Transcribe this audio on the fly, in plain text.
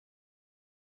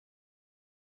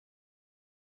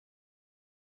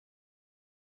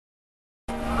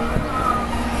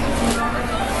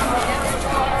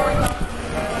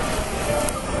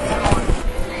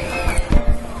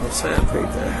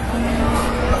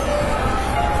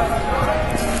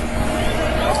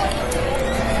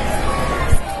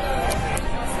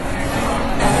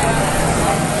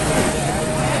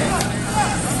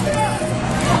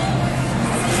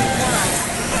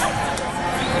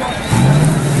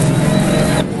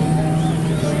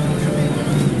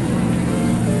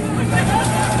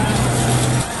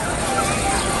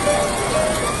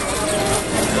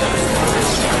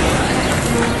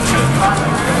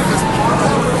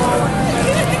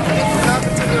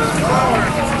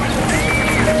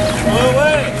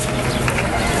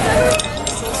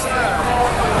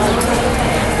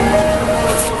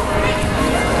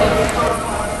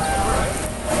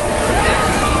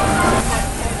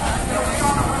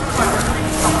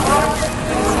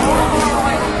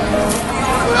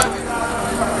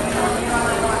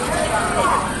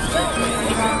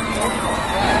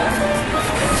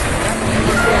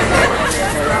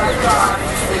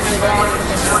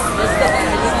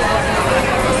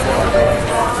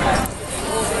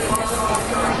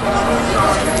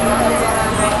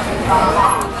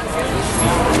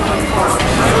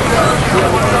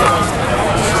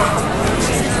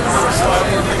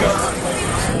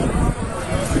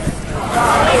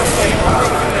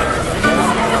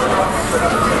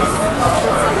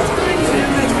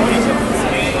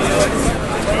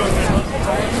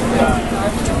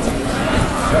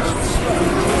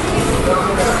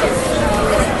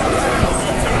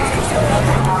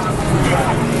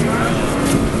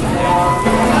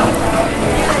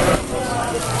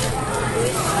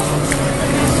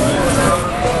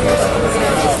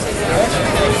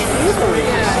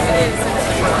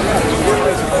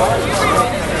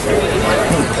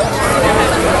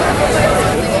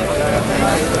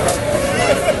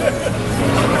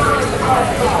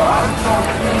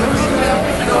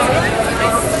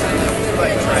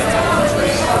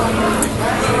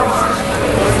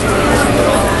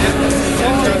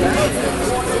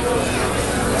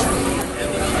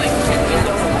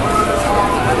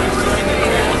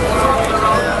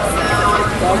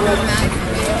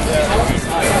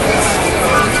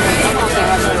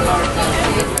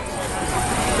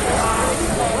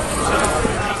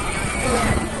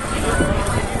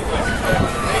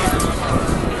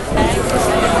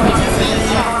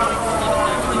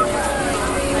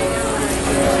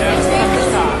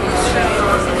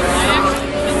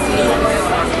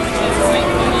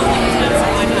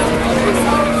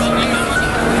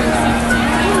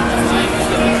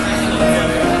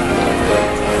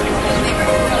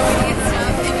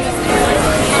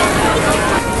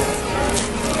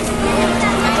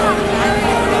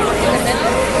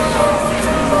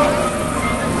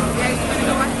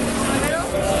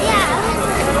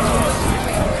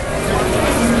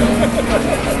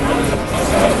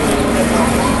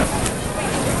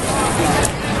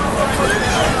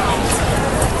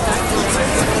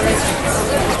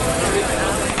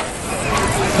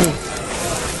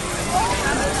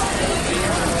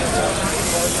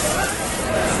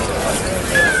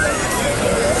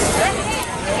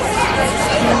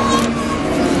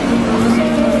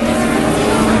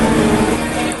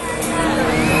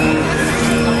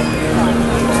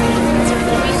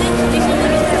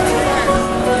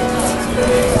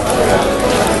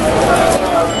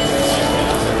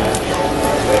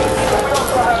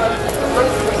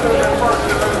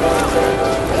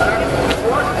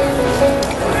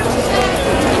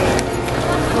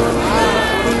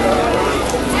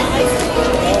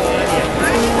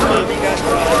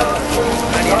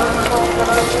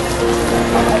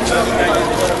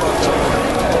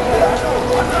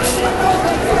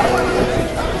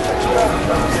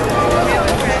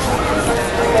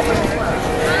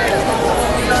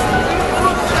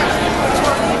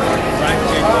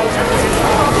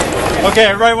Okay,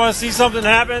 everybody want to see something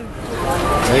happen?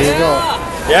 There you go.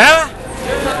 Yeah?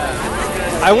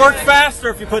 I work faster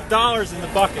if you put dollars in the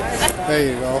bucket.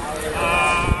 There you go.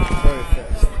 Very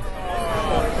fast.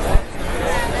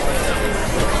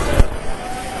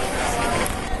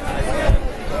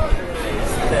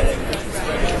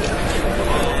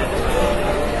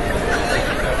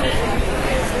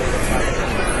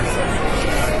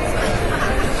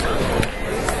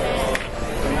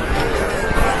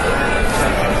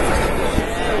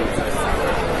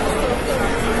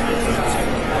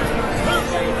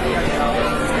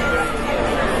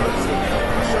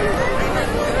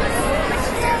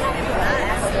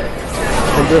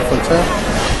 Difference, huh?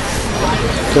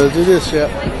 Gotta do this, yeah.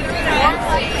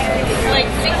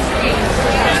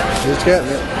 Just getting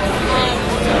it.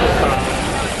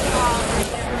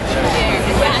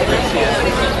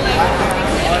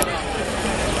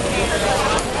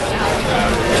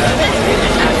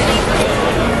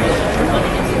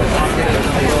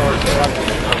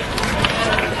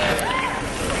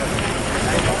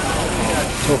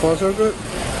 So far, so good.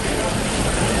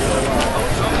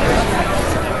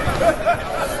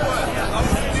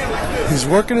 He's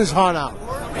working his heart out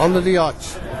under the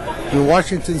arch in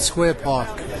Washington Square Park.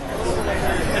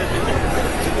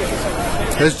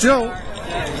 There's Joe.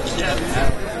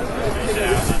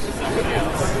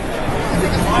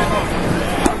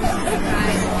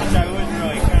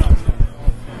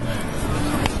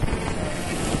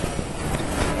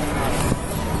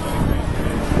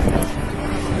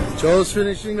 Joe's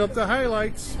finishing up the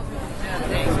highlights.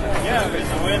 Yeah, there's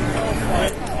a win.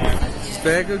 His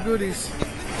bag of goodies.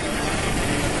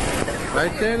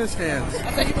 Right there in his hands.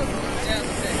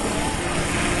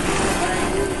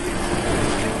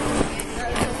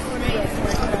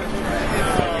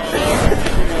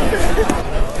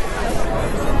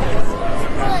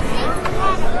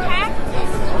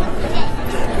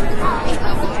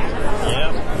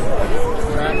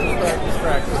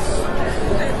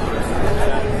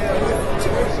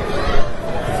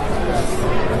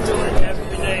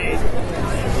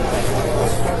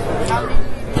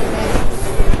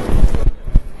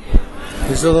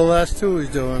 These are the last two he's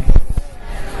doing.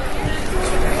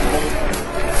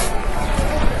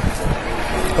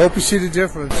 Hope you see the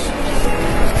difference.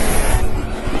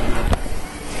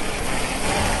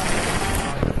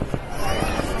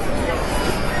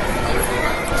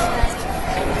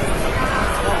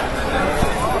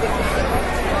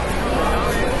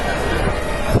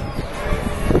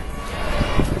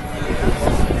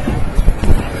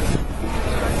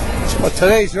 Well,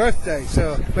 today's Earth Day,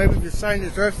 so maybe we sign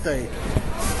his Earth Day.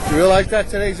 You realize that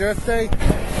today's Earth Day?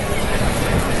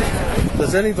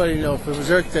 Does anybody know if it was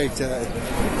Earth Day today?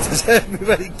 Does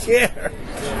anybody care?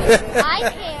 I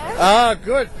care. Ah,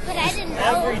 good. But I didn't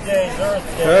know. Every day is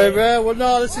Earth Day. Very bad. Well,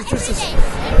 no, this is just a...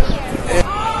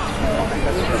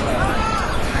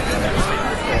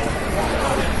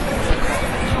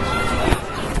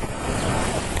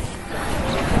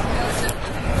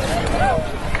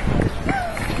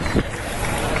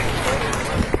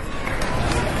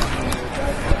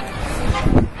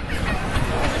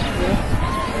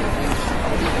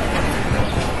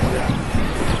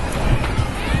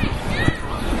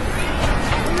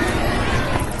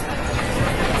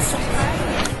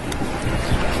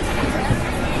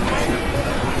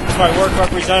 My work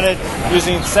represented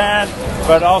using sand,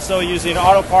 but also using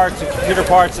auto parts and computer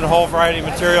parts and a whole variety of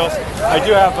materials. I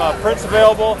do have prints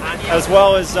available as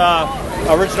well as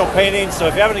original paintings, so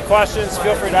if you have any questions,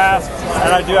 feel free to ask.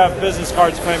 And I do have business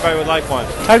cards if anybody would like one.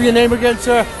 Have your name again,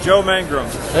 sir? Joe Mangrum.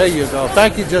 There you go.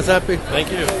 Thank you, Giuseppe.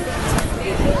 Thank you.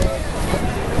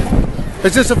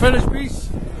 Is this a finished piece?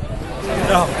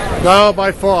 No. No,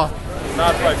 by far.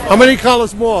 Not by far. How many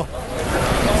colors more?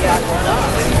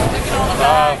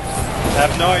 I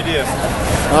have no idea.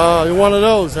 Oh, you're one of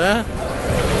those, huh?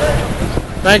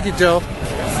 Thank you, Joe.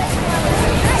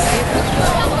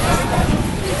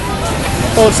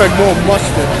 Oh, it's like more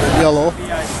mustard than yellow.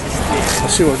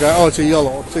 Let's see what we got. Oh, it's a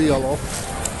yellow. It's a yellow.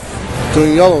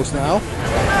 Doing yellows now.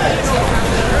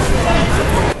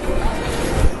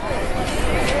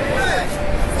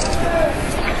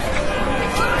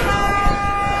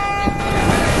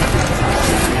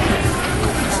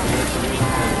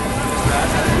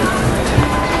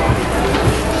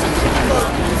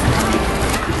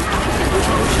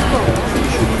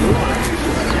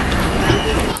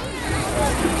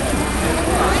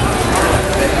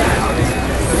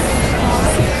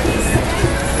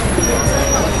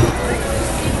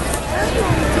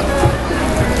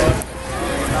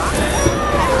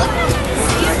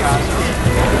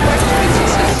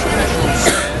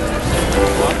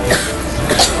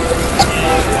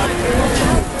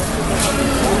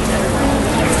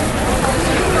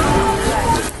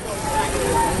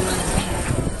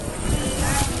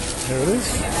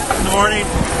 morning,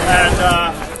 and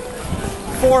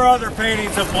 4 other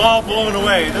paintings have all blown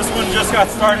away. This one just got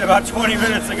started about 20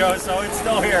 minutes ago, so it's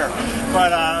still here.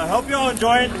 But I hope you all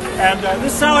enjoy it, and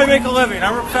this is how I make a living.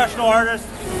 I'm a professional artist.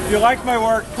 If you like my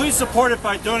work, please support it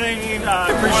by donating. I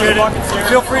appreciate it.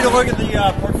 Feel free to look at the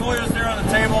portfolios there on the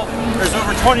table. There's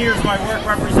over 20 years of my work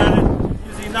represented,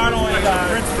 using not only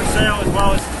prints for sale as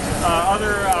well as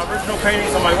other original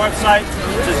paintings on my website,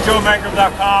 which is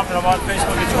joemangrum.com, and I'm on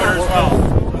Facebook and Twitter as well.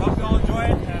 So I hope you all enjoy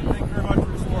it, and thank you very much for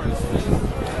the support.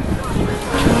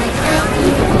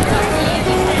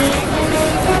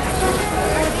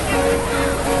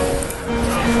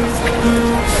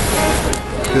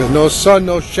 There's no sun,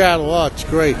 no shadow. Oh, it's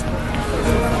great.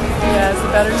 Yeah, it's a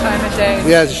better time of day.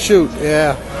 Yeah, it's a shoot.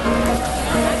 Yeah.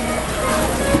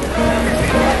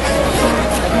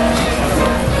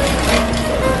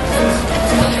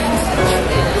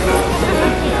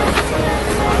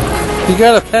 If you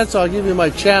got a pencil, I'll give you my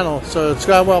channel. So it's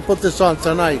got. Well, I'll put this on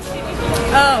tonight.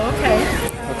 Oh, okay.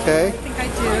 Okay. I think I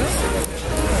do.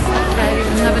 I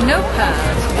even have a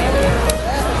notepad.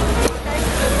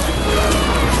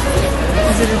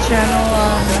 Is it a channel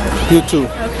on YouTube.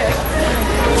 Okay.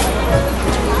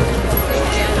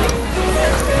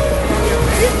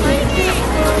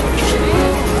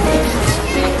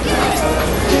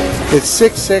 It's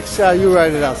 66. You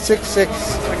write it out. 66.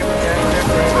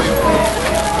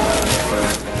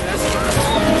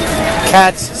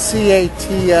 Cats.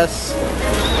 CATS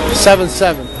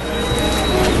 77.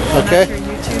 Okay. That's your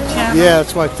YouTube channel? Yeah,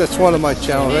 that's one of my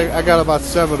channels. I got about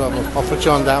 7 of them. I'll put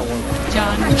you on that one.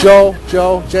 John.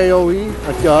 Joe, J-O-E,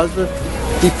 like your husband.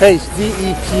 He pastes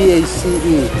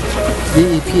D-E-P-A-C-E.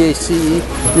 D-E-P-A-C-E.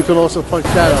 You can also punch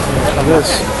that up on this.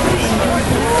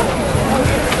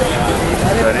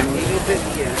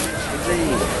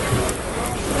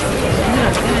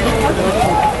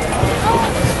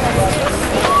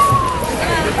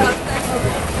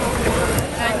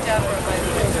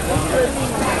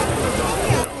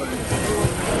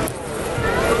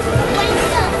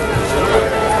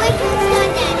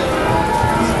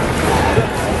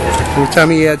 Every time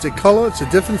he adds a color, it's a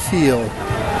different feel.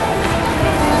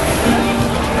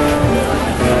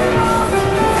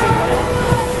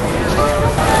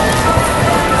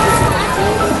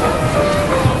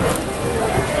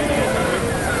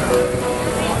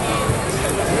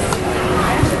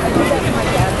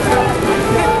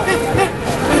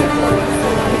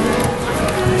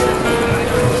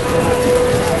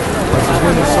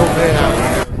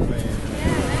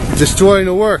 Destroying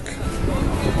the work.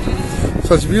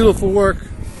 Such beautiful work.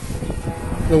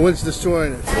 The wind's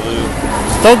destroying it.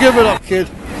 Don't give it up, kid.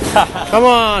 Come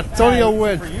on, it's only a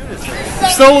win.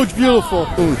 Still looks beautiful.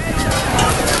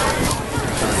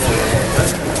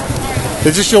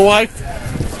 Is this your wife?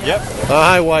 Yep.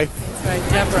 Hi, wife.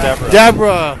 That's right, Deborah.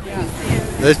 Deborah. Yeah.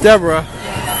 There's Deborah.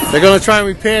 They're gonna try and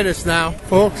repair this now.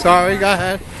 Oh, sorry. Go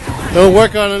ahead. They'll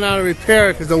work on it now to repair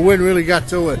it because the wind really got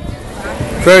to it.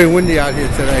 Very windy out here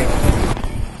today.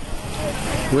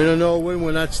 We don't know when.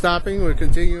 We're not stopping. We're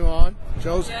continuing on.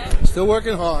 Joe's still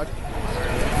working hard.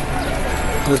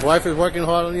 His wife is working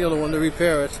hard on the other one to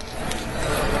repair it.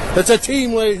 It's a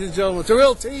team, ladies and gentlemen. It's a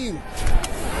real team.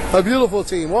 A beautiful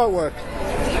team. Artwork.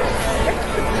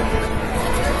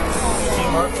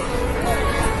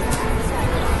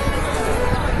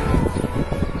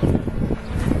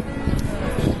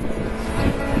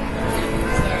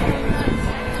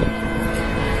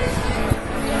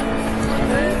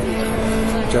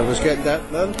 Trevor's getting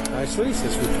that done nicely. He's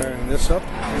just repairing this up.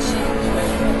 He's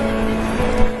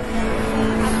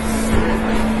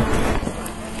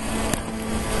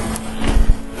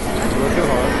working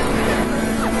hard.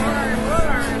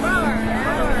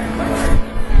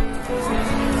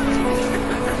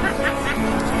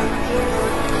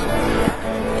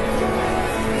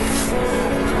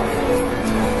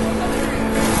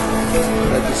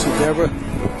 Glad to see Deborah.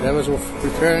 Deborah's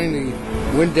repairing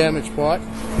the wind damaged part.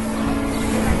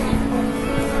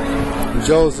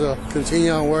 Joe's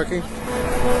continuing on working.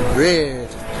 Great.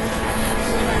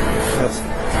 Yes.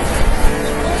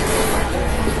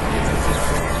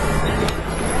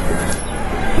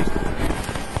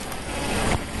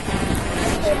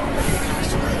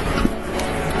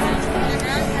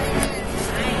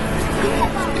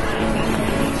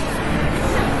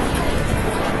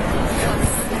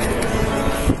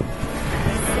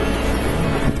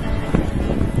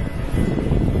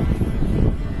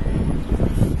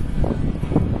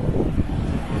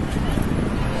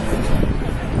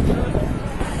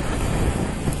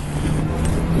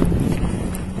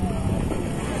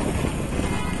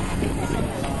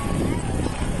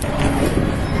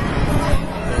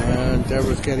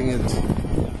 Deborah's getting it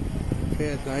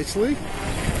repaired nicely.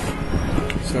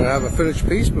 So I have a finished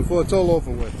piece before it's all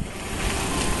over with.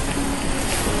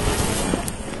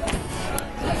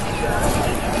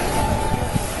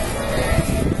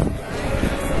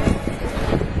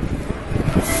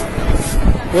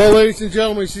 Well, ladies and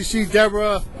gentlemen, you see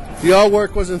Deborah, the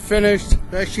artwork wasn't finished.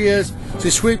 There she is.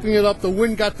 She's sweeping it up. The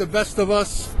wind got the best of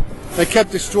us. They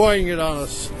kept destroying it on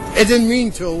us. It didn't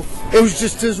mean to. It was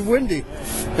just as windy.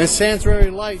 And sand's very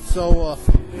light, so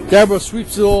Deborah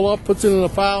sweeps it all up, puts it in a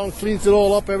pile, and cleans it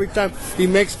all up every time he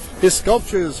makes his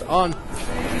sculptures on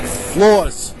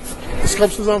floors. The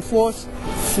sculptures on floors?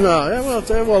 No,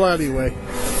 well anyway.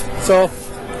 So,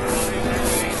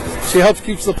 she helps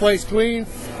keep the place clean,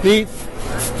 neat.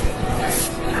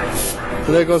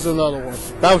 And there goes another one.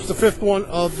 That was the 5th one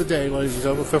of the day, ladies and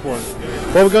gentlemen, 5th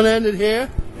one. Well, we're going to end it here.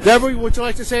 Deborah, would you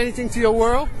like to say anything to your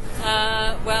world?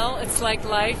 Well, it's like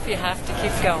life. You have to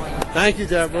keep going. Thank you,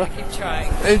 Deborah. Keep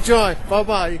trying. Enjoy.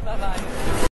 Bye-bye. Bye-bye.